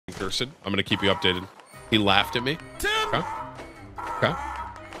thirsted. I'm gonna keep you updated. He laughed at me. Okay. Okay.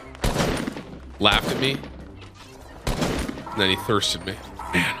 Laughed at me. And then he thirsted me.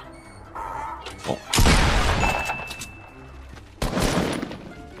 Man. Oh.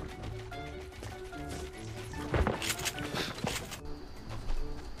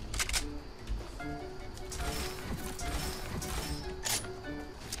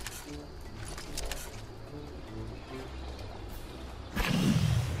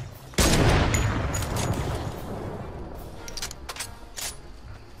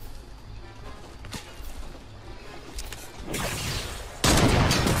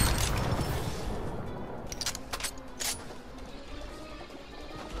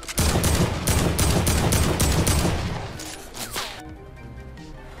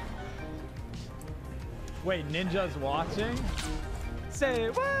 Wait, Ninja's watching? Say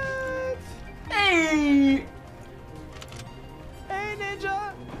what? Hey! Hey,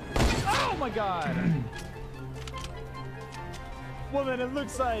 Ninja! Oh my god! Well, then it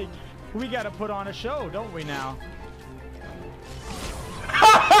looks like we gotta put on a show, don't we now?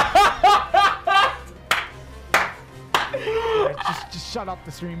 Yeah, just shut up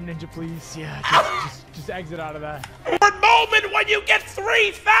the stream, Ninja, please. Yeah, just exit out of that. Moment when you get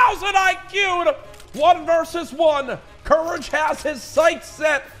 3,000 IQ! 1 versus 1. Courage has his sights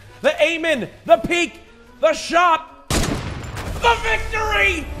set. The aim in, the peek, the shot, the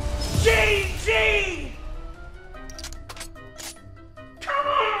victory! GG! Come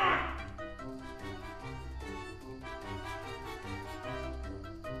on!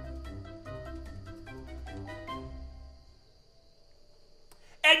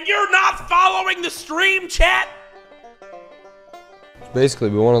 And you're not following the stream, chat? Basically,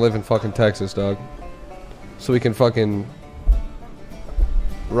 we want to live in fucking Texas, dog. So we can fucking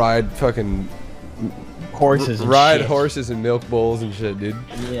ride fucking horses and ride shit. horses and milk bulls and shit, dude.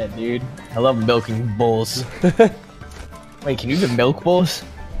 Yeah, dude. I love milking bulls. Wait, can you do milk bulls?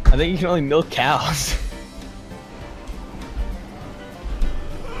 I think you can only milk cows.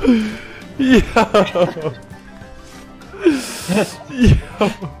 Yo.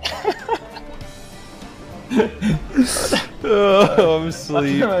 Oh, I'm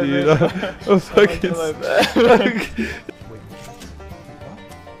asleep, dude. I'm fucking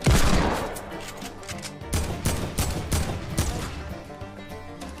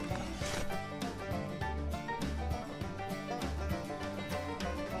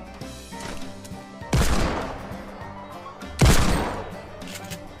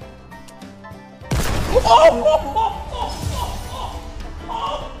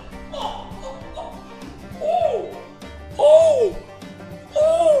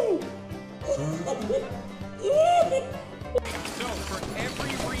So for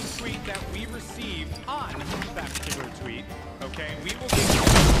every retweet that we received on that particular tweet, okay, we will give you a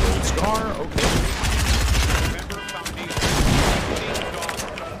gold star, okay? Remember, foundation.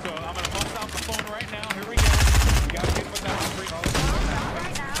 So I'm gonna bust out the phone right now. Here we go. We gotta get with that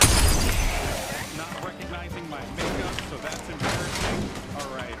not recognizing my makeup, so that's embarrassing. All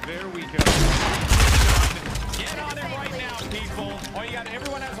right, there we go. Get on it right now, people. Oh, you got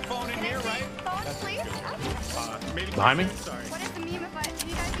everyone has a phone in here, right? Please? Maybe Behind me? Sorry. What is the meme if do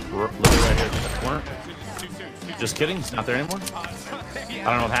you guys even Literally right here in the corner. Just kidding, he's not there anymore. I don't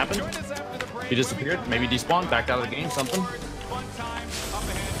know what happened. He disappeared, maybe despawned, backed out of the game, something.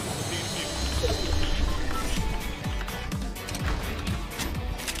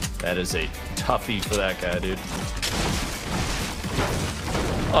 That is a toughie for that guy, dude.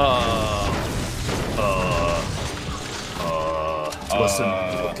 Listen,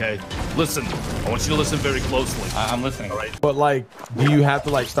 okay? Listen, I want you to listen very closely. I'm listening. All right. But like, do you have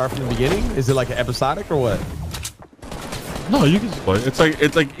to like start from the beginning? Is it like an episodic or what? No, you can just play.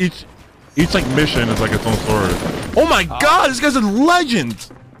 It's like each like mission is like its own story. Oh my god, this guy's a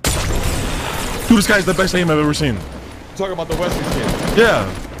legend! Dude, this guy's the best aim I've ever seen. Talking about the Wesley skin. Yeah.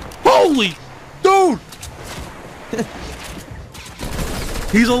 Holy dude!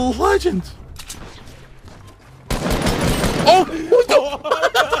 He's a legend. Oh, what the?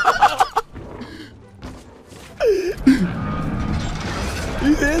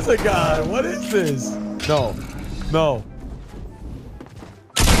 He is a god. What is this? No. No.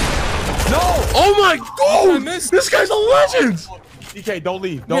 No! Oh my god! This guy's a legend! DK, don't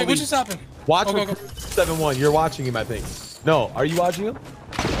leave. Don't leave. What just happened? Watch go, go. 7-1. You're watching him, I think. No, are you watching him?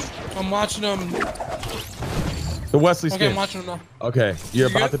 I'm watching him. The Wesley skin. Okay, I'm watching him now. Okay, you're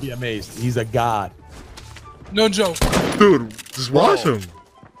You about good? to be amazed. He's a god. No joke. Dude, just watch him.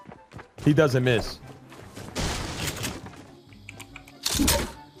 He doesn't miss.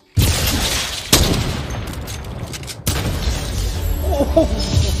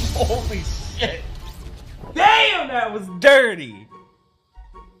 Holy shit. Damn, that was dirty.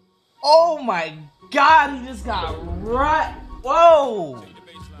 Oh my god, he just got right. Whoa.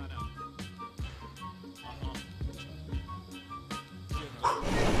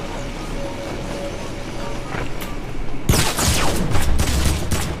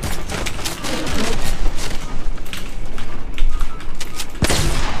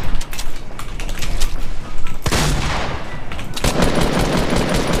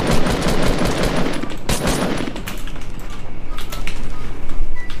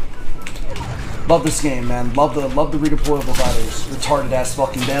 Love this game, man. Love the redeployable gliders. Retarded ass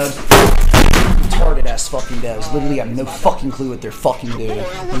fucking devs. Retarded ass fucking devs. Literally have no fucking clue what they're fucking doing.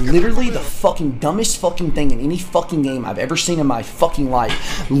 Literally the fucking dumbest fucking thing in any fucking game I've ever seen in my fucking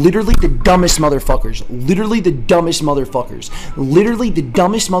life. Literally the dumbest motherfuckers. Literally the dumbest motherfuckers. Literally the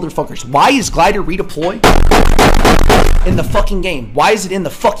dumbest motherfuckers. Why is glider redeploy in the fucking game? Why is it in the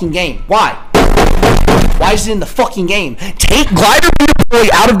fucking game? Why? Why is it in the fucking game? Take glider redeploy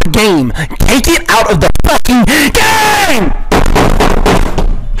out of the game. Take it out of the fucking game!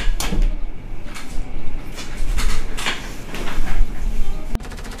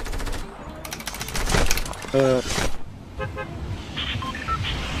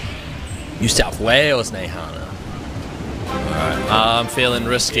 New South Wales, Nehana. Alright, I'm feeling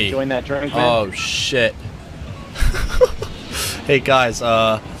risky. Join that drink, man. Oh shit. Hey guys,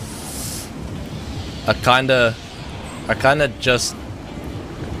 I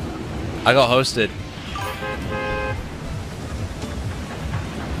got hosted.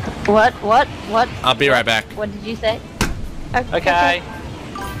 What? I'll be right back. What did you say? Okay.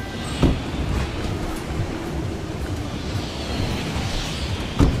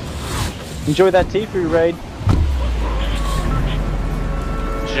 Enjoy that Tifu raid.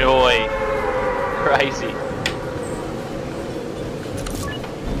 Joy. Crazy.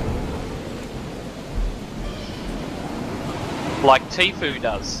 Like Tifu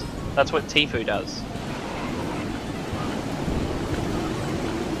does. That's what Tifu does.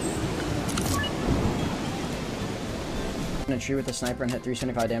 In a tree with a sniper and hit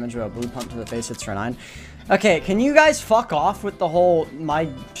 375 damage with a blue pump to the face hits for 9. Okay, can you guys fuck off with the whole my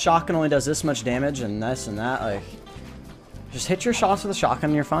shotgun only does this much damage and this and that? Like, just hit your shots with a shotgun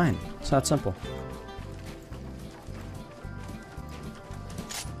and you're fine. It's that simple.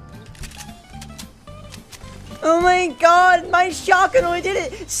 Oh my god, my shotgun only did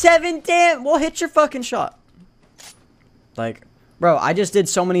it 7 damage. Well, hit your fucking shot. Like, bro, I just did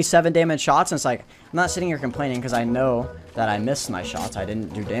so many 7 damage shots and it's like, I'm not sitting here complaining because I know that I missed my shots. I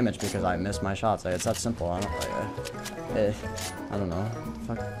didn't do damage because I missed my shots. Like, it's that simple. I don't I don't know.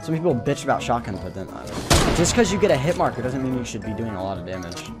 Fuck. Some people bitch about shotguns, but then just because you get a hit marker doesn't mean you should be doing a lot of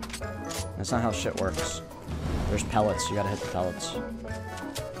damage. That's not how shit works. There's pellets. You gotta hit the pellets.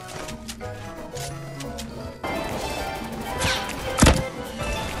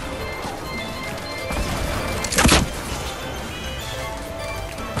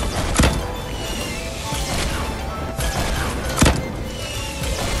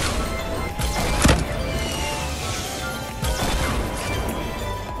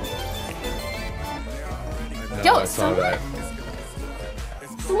 Yo, I saw that.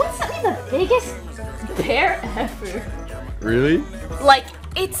 Someone sent me the biggest bear ever. Really? Like,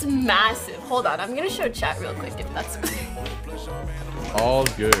 it's massive. Hold on, I'm gonna show chat real quick if that's... All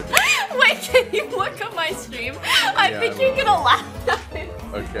good. Wait, can you look at my stream? I think you're gonna laugh at it.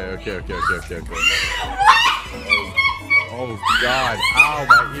 Okay. Oh god. Ow,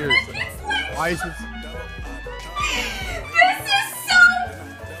 my ears. Why is this? This is so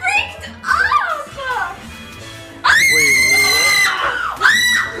freaked up! Wait,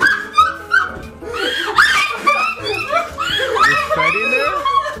 is Fred in there?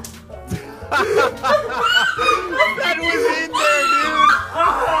 That was in there, dude!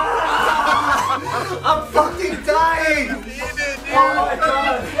 I'm fucking dying! Oh my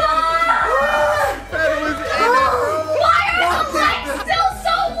god! That was in it, bro! Why are the legs still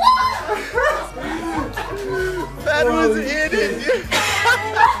so long? That was in it, dude!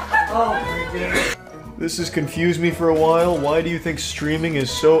 Oh my god. This has confused me for a while. Why do you think streaming is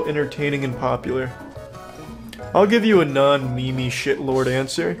so entertaining and popular? I'll give you a non-meme shitlord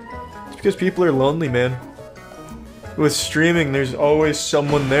answer. It's because people are lonely, man. With streaming, there's always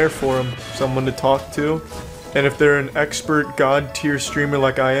someone there for them. Someone to talk to. And if they're an expert god-tier streamer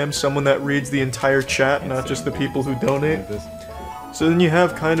like I am, someone that reads the entire chat, not just the people who donate. So then you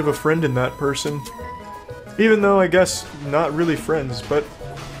have kind of a friend in that person. Even though, I guess, not really friends, but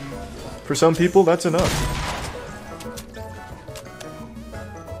for some people, that's enough.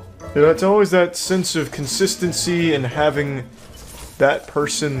 Yeah, it's always that sense of consistency and having that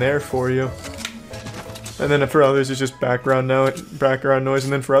person there for you. And then for others, it's just background noise,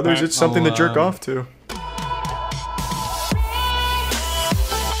 and then for others, it's something to jerk off to.